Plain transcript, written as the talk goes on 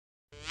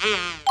Blow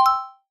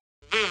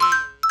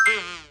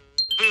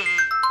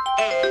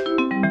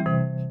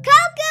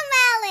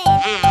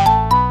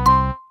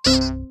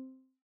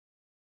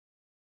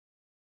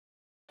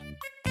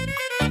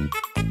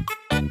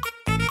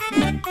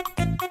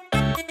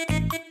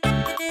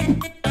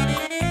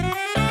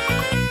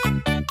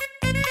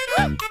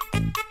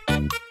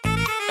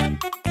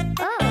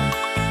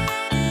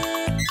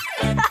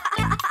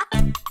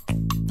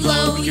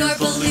your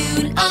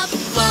balloon up,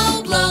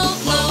 blow, blow,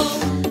 blow.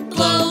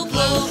 Blow,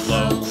 blow,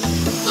 blow.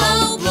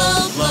 Blow,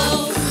 blow, blow.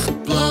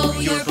 Blow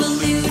your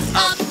balloon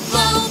up,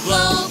 blow,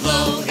 blow,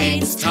 blow.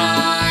 It's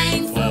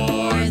time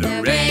for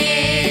the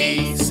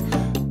race.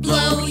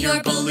 Blow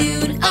your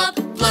balloon up,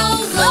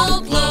 blow,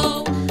 blow,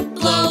 blow.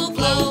 Blow,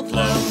 blow,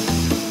 blow.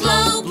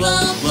 Blow,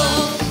 blow,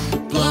 blow.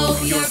 Blow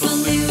your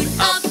balloon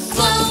up,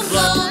 blow,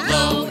 blow,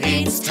 blow.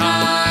 It's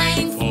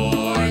time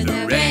for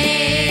the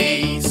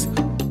race.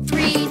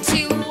 3,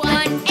 2,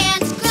 1,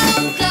 and go,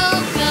 go,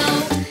 go.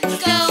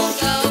 Go,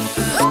 go,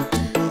 go.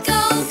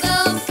 Go, go,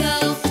 go.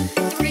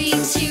 3,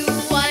 2,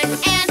 1,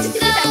 and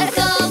go,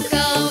 go,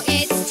 go.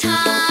 It's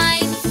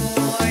time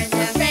for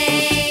the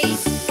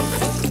race.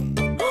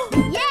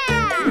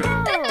 Yeah!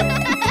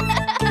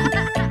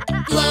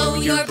 Blow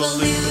your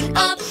balloon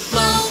up,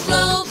 blow,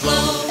 blow,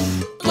 blow.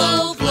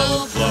 Blow,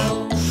 blow, blow.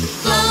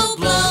 Blow,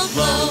 blow,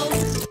 blow.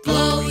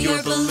 Blow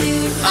your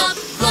balloon up,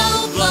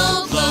 blow,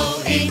 blow,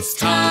 blow. It's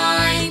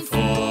time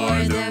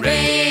for the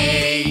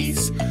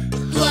race.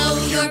 Blow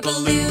your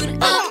balloon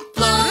up,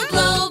 blow,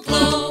 blow,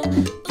 blow.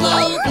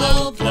 Blow,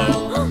 blow,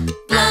 blow.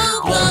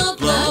 Blow, blow,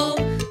 blow.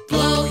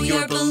 Blow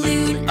your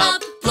balloon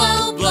up,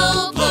 blow,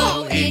 blow,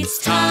 blow. It's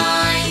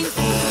time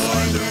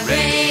for the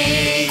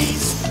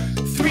race.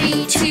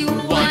 3, 2,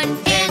 1,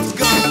 and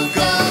go,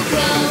 go,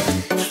 go.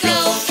 Go,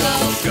 go,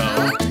 go.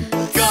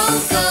 Go,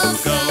 go,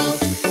 go.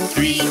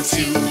 3,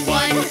 2,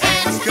 1,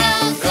 and go,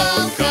 go,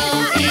 go.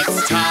 It's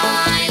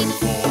time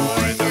for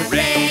the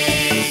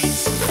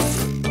race.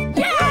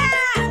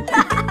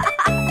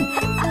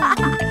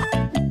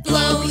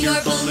 Blow your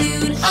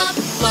balloon up,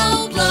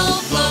 blow, blow,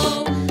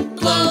 blow.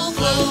 Blow,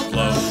 blow,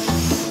 blow.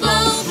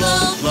 Blow,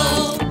 blow,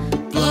 blow.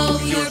 Blow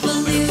your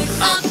balloon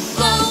up,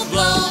 blow,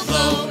 blow,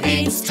 blow.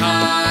 It's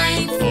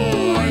time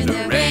for the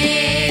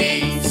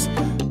race.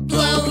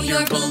 Blow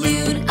your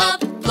balloon up,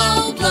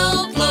 blow,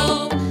 blow,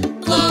 blow.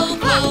 Blow,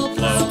 blow,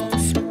 blow.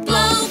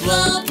 Blow,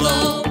 blow,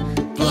 blow.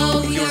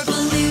 Blow your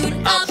balloon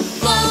up,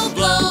 blow,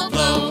 blow,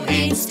 blow.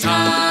 It's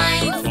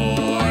time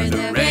for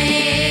the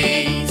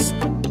race.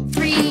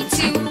 3,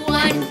 2,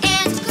 1,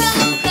 and go,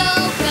 go,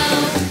 go.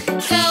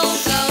 Go,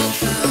 go,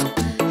 go.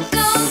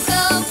 Go,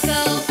 go,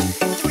 go.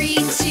 3,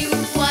 2,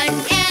 1,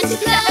 and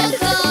go,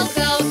 go,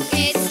 go.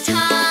 It's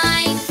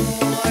time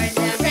for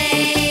the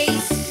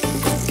race.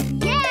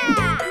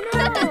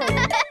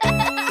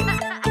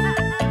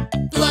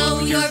 Blow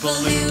your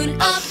balloon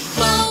up,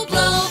 blow,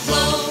 blow,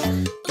 blow.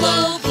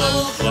 Blow,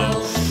 blow, blow.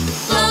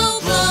 Blow,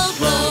 blow,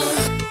 blow.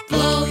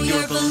 Blow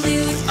your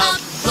balloon up,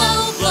 blow,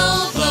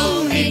 blow,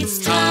 blow. It's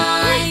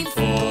time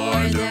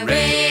for the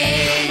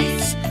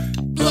race.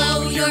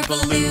 Blow your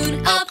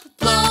balloon up,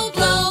 blow,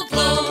 blow,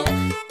 blow.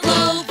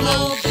 Blow,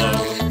 blow, blow.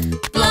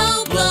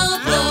 Blow, blow,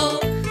 blow.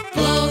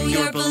 Blow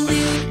your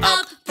balloon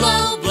up,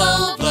 blow,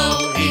 blow,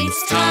 blow.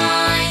 It's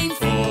time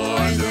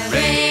for the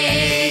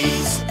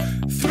race.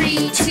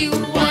 3, 2,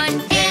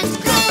 1, and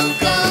go,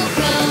 go,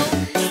 go.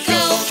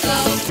 Go, go,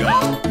 go.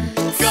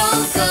 Go,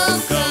 go,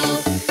 go.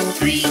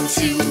 3,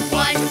 2,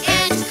 1,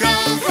 and go,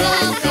 go,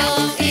 go.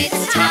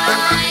 It's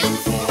time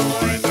for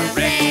the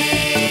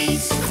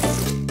race.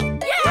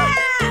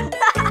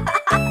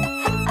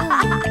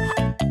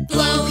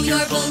 Blow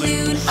your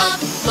balloon up,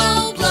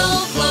 blow,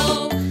 blow,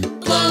 blow.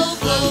 Blow,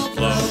 blow,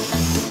 blow.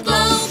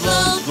 Blow,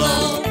 blow,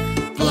 blow.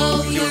 Blow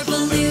your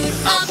balloon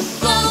up,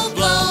 blow,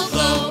 blow,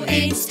 blow.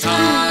 It's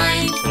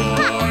time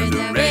for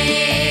the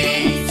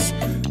race.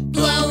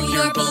 Blow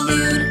your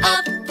balloon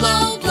up,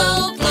 blow,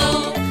 blow,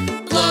 blow.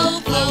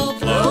 Blow, blow,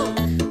 blow.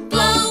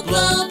 Blow,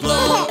 blow,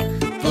 blow.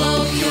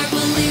 Blow your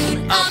balloon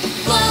up,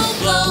 blow,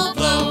 blow,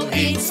 blow.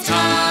 It's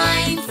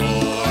time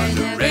for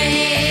the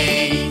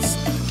race.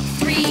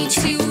 3,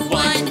 2,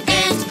 1,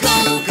 and go,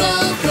 go,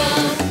 go.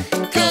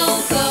 Go,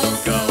 go,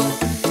 go.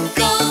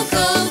 Go,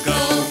 go,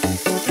 go.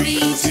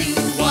 3, 2,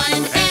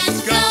 1, and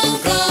go,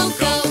 go,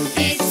 go.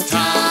 It's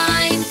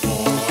time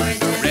for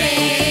the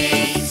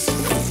race.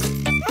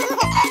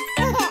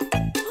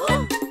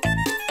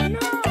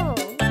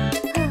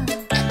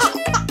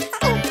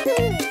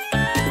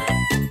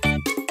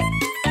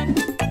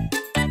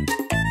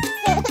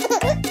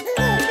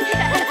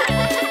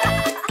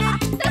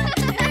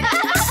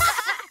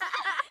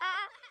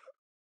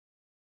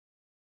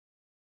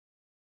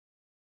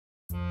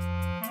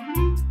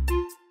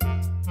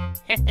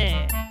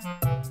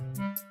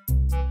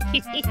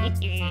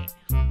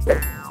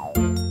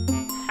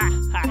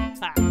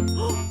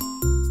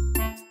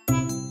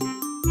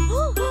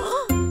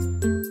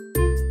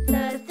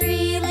 The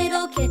 3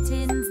 little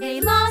kittens, they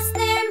lost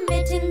their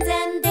mittens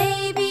and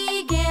they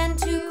began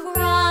to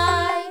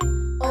cry.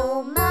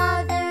 Oh,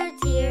 mother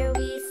dear,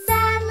 we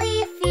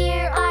sadly fear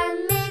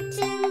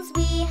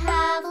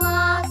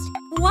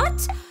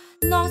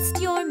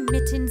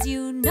mittens,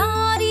 you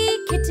naughty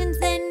kittens,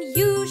 then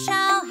you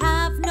shall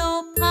have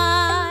no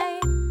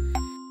pie.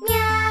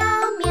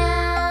 Meow,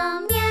 meow,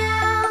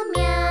 meow,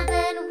 meow,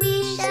 then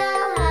we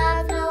shall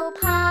have no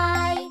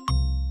pie.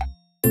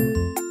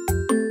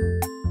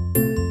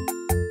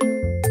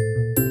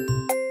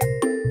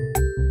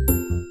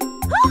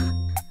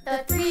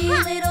 The three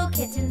little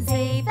kittens,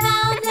 they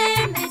found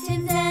their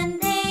mittens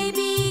and they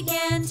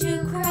began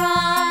to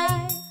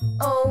cry.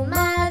 Oh,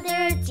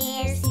 mother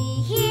dear, see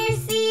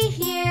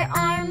here,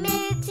 our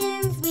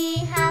mittens we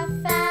have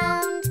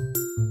found.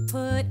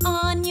 Put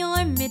on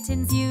your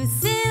mittens, you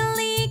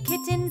silly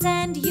kittens,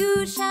 and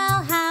you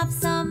shall have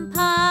some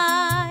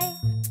pie.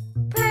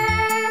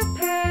 Purr,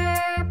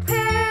 purr,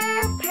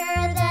 purr,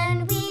 purr,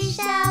 then we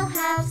shall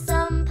have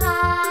some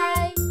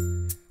pie.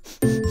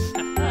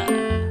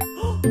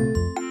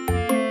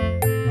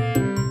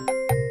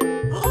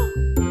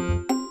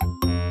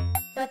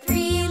 The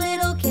three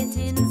little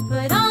kittens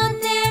put on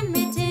their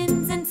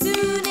mittens and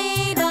soon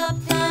ate up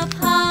the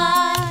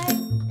pie.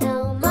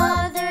 Oh,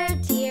 mother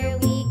dear,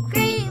 we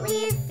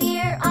greatly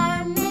fear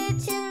our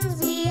mittens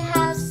we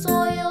have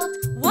soiled.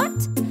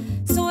 What?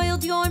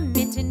 Soiled your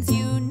mittens,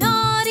 you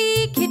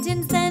naughty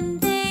kittens? Then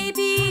they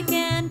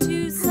began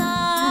to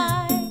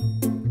sigh.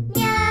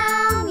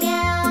 Meow,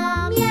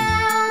 meow,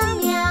 meow,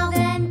 meow,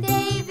 then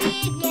they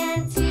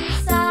began to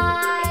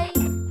sigh.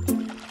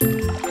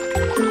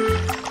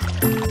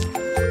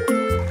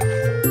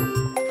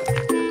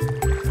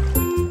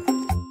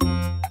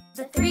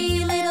 The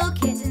three little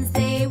kittens,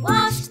 they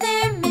washed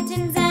their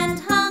mittens and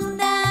hung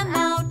them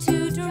out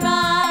to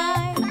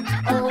dry.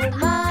 Oh,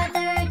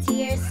 mother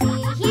dear,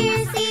 see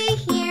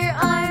here,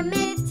 our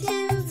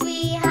mittens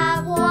we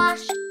have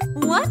washed.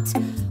 What?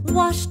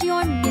 Washed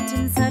your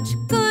mittens, such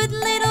good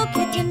little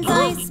kittens,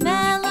 I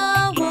smell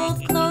a wolf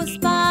close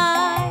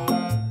by.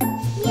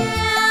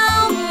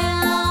 Meow,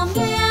 meow,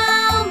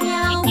 meow,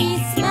 meow, we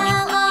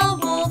smell a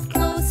wolf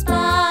close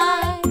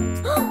by.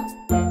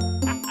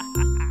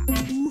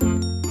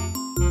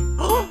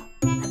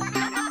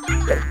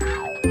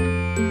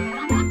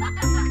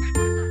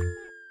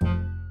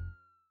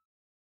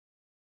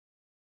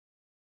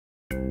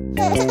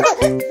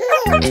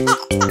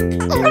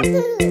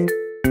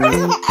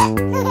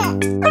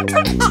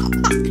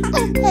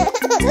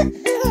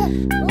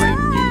 When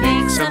you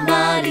make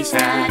somebody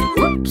sad,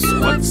 whoops,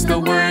 what's the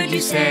word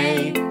you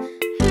say?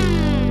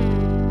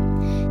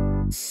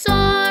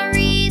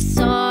 Sorry,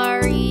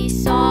 sorry,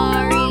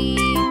 sorry.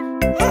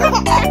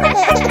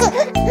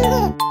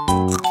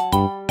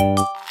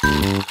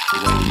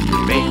 When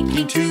you're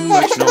making too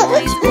much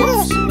noise,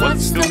 whoops,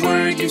 what's the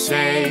word you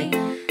say?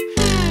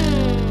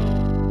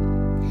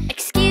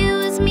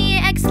 Excuse me,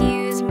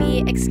 excuse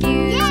me,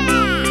 excuse me.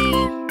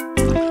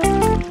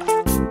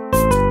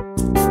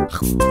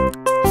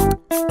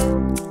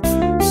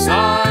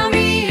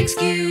 Sorry,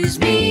 excuse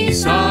me,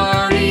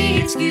 sorry,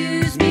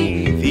 excuse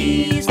me.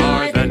 These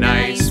are the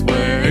nice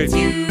words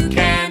you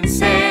can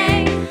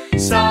say.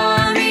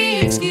 Sorry,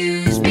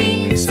 excuse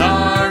me,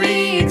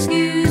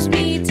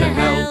 to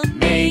help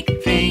make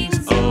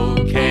things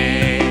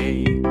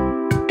okay.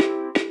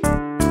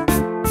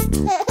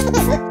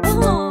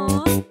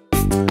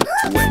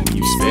 When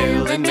you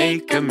spill and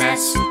make a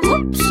mess,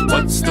 oops,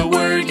 what's the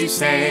word you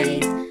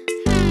say?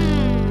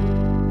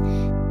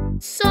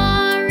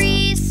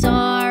 Sorry,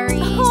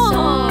 sorry,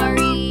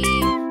 sorry.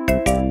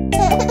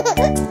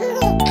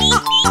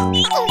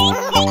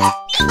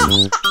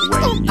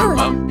 When you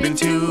bump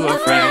into a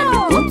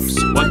friend, oops,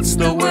 what's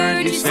the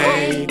word you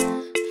say?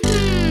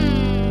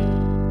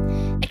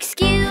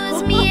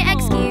 Excuse me,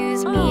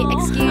 excuse me,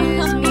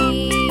 excuse me.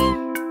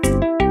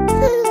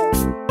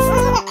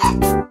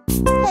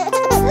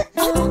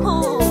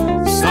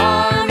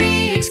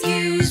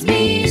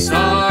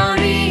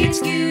 Sorry,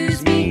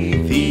 excuse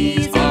me,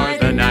 these are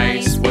the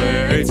nice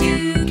words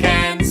you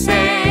can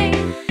say.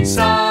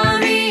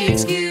 Sorry,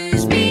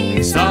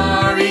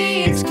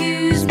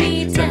 excuse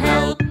me, to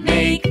help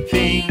make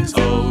things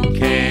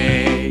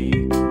okay.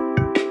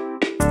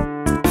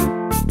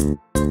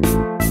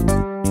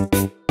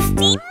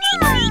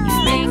 When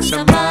you make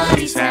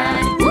somebody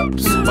sad,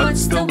 whoops,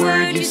 what's the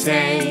word you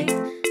say?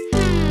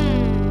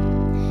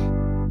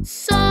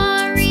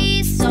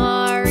 Sorry,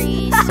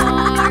 sorry,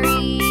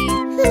 sorry.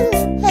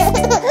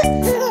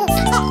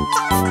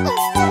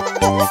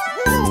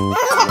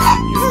 When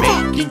you're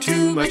making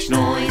too much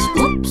noise,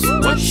 oops,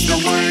 what's the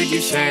word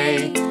you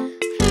say?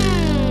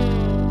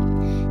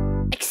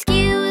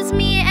 Excuse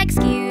me,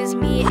 excuse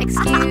me,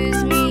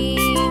 excuse me.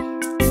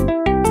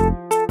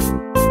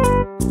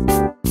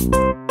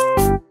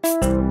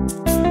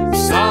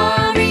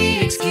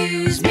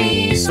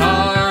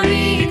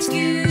 Sorry,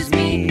 excuse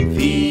me,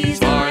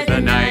 these are the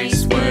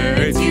nice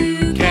words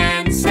you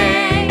can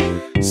say.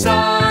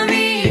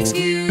 Sorry,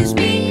 excuse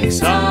me,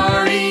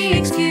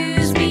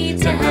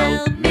 to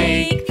help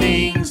make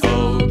things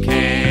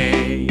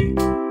okay.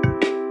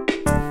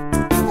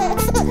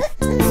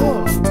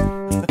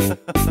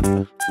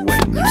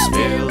 When you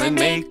spill and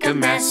make a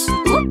mess,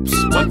 oops,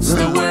 what's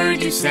the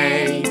word you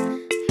say?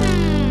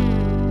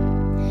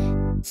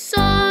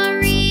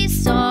 Sorry,